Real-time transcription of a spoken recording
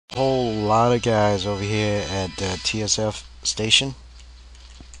Whole lot of guys over here at the TSF station.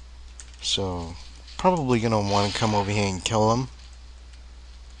 So probably gonna want to come over here and kill them.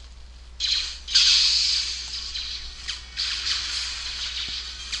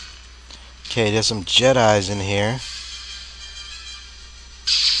 Okay, there's some Jedis in here.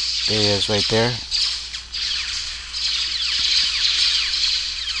 There he is right there.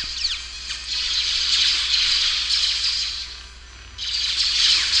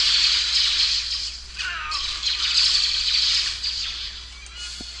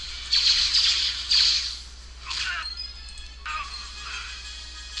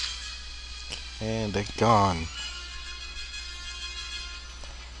 And they're gone.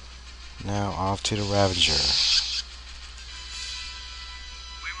 Now off to the Ravager.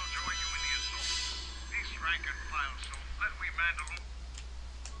 We will join you in the assault. This rank and file, so let we Mandalore.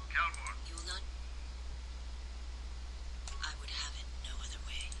 Calvor. You will not. I would have it no other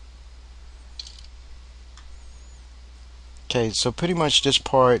way. Okay, so pretty much this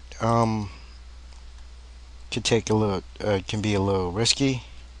part could take a little, can be a little risky.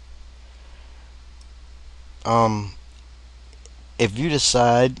 If you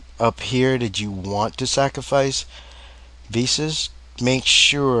decide up here that you want to sacrifice Visas, make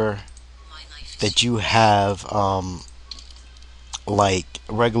sure that you have like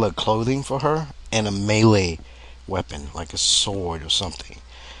regular clothing for her and a melee weapon like a sword or something.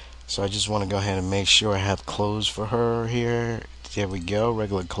 So I just want to go ahead and make sure I have clothes for her here. There we go,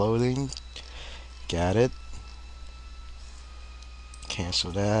 regular clothing. Got it.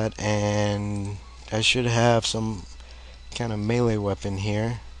 Cancel that, and I should have some kind of melee weapon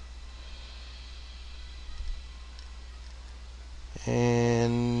here.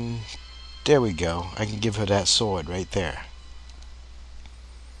 And there we go. I can give her that sword right there.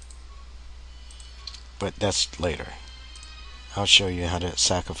 But that's later. I'll show you how to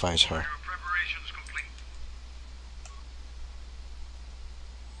sacrifice her. Your preparations complete.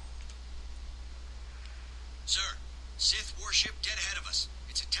 Sir, Sith warship dead ahead of us.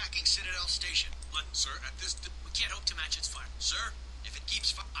 It's attacking Citadel Station. But, sir, at this... we can't hope to match its fire. Sir, if it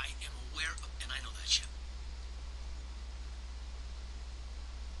keeps fire... I am aware of... and I know that ship.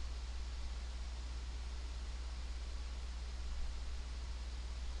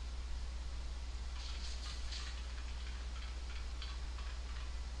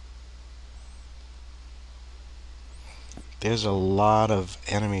 There's a lot of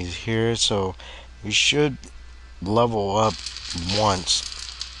enemies here, so you should level up once,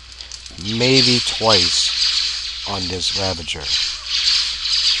 maybe twice on this Ravager.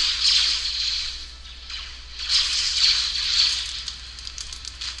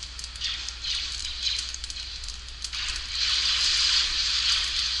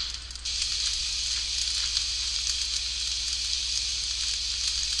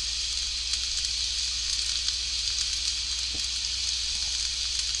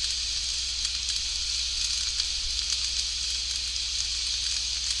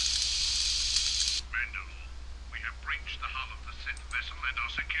 Mandalore, we have breached the hull of the Sith vessel and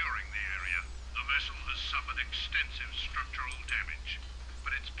are securing the area. The vessel has suffered extensive structural damage,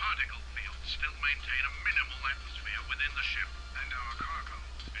 but its particle fields still maintain a minimal atmosphere within the ship. And our cargo?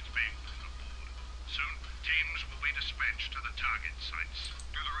 It's being brought aboard. Soon, teams will be dispatched to the target sites.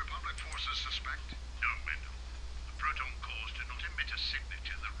 Do the Republic forces suspect? No, Mandalore. The proton cores do not emit a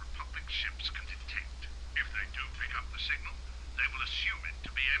signature that Republic ships can detect. If they do pick up the signal, they will assume it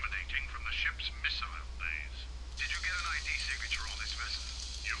to be emanating from the ship's missile bays. Did you get an ID signature on this vessel?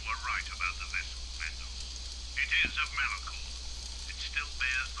 You were right about the vessel, Mandalore. It is of Malachor. It still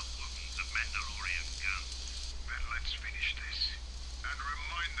bears the wounds of Mandalorian guns. Then let's finish this. And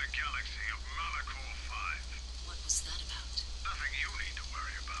remind the galaxy of Malachor 5. What was that about? Nothing you need to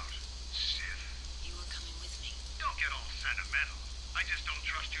worry about, Sith. You were coming with me. Don't get all sentimental. I just don't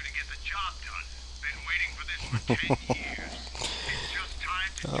trust you to get the job done. Been waiting for this for 10 years. It's just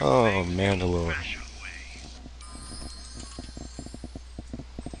time to do Oh, things the Mandalore. old-fashioned way.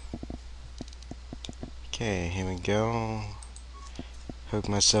 Okay, here we go. Hook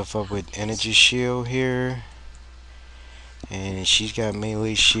myself up with energy shield here. And she's got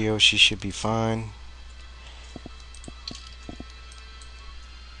melee shield, she should be fine.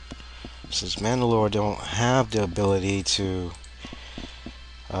 Since Mandalore don't have the ability to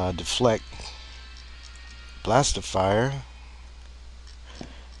deflect blaster fire,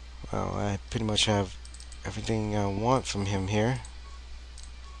 well, I pretty much have everything I want from him here.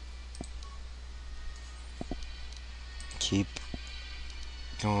 Keep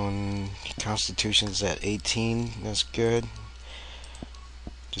going. Constitution's at 18, that's good.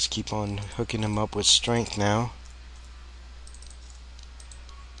 Just keep on hooking him up with strength now.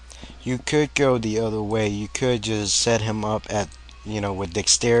 You could go the other way. You could just set him up at, with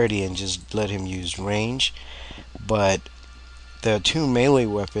dexterity and just let him use range. But the two melee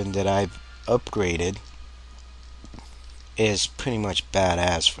weapon that I've upgraded is pretty much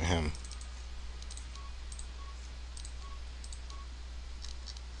badass for him.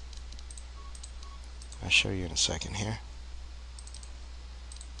 I'll show you in a second here.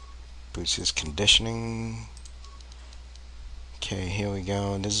 Boosts his conditioning. Okay, here we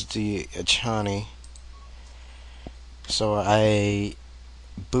go. This is the Achani. So I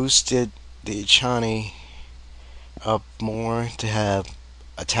boosted the Achani up more to have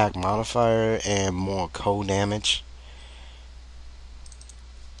attack modifier and more cold damage.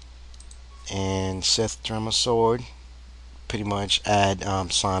 And Sith Drama Sword, pretty much add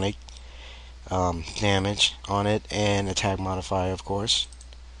sonic damage on it and attack modifier, of course.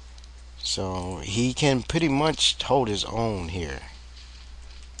 So he can pretty much hold his own here.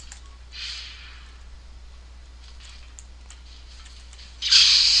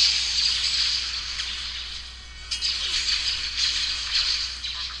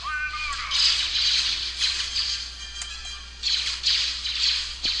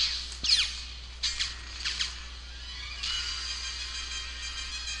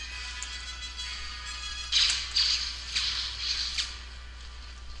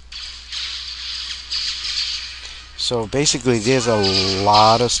 So basically there's a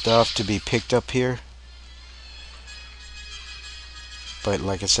lot of stuff to be picked up here. But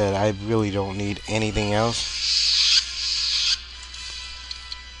like I said, I really don't need anything else.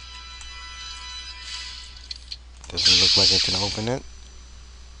 Doesn't look like I can open it.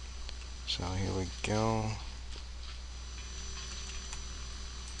 So here we go.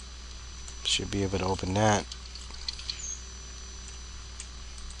 Should be able to open that.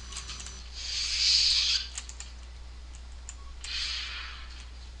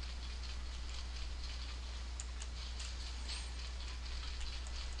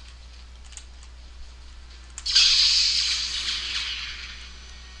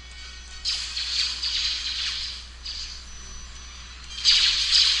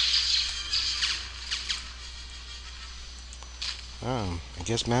 I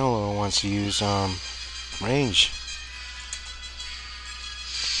guess Manolo wants to use range.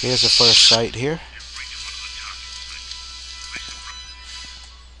 Here's the first sight here.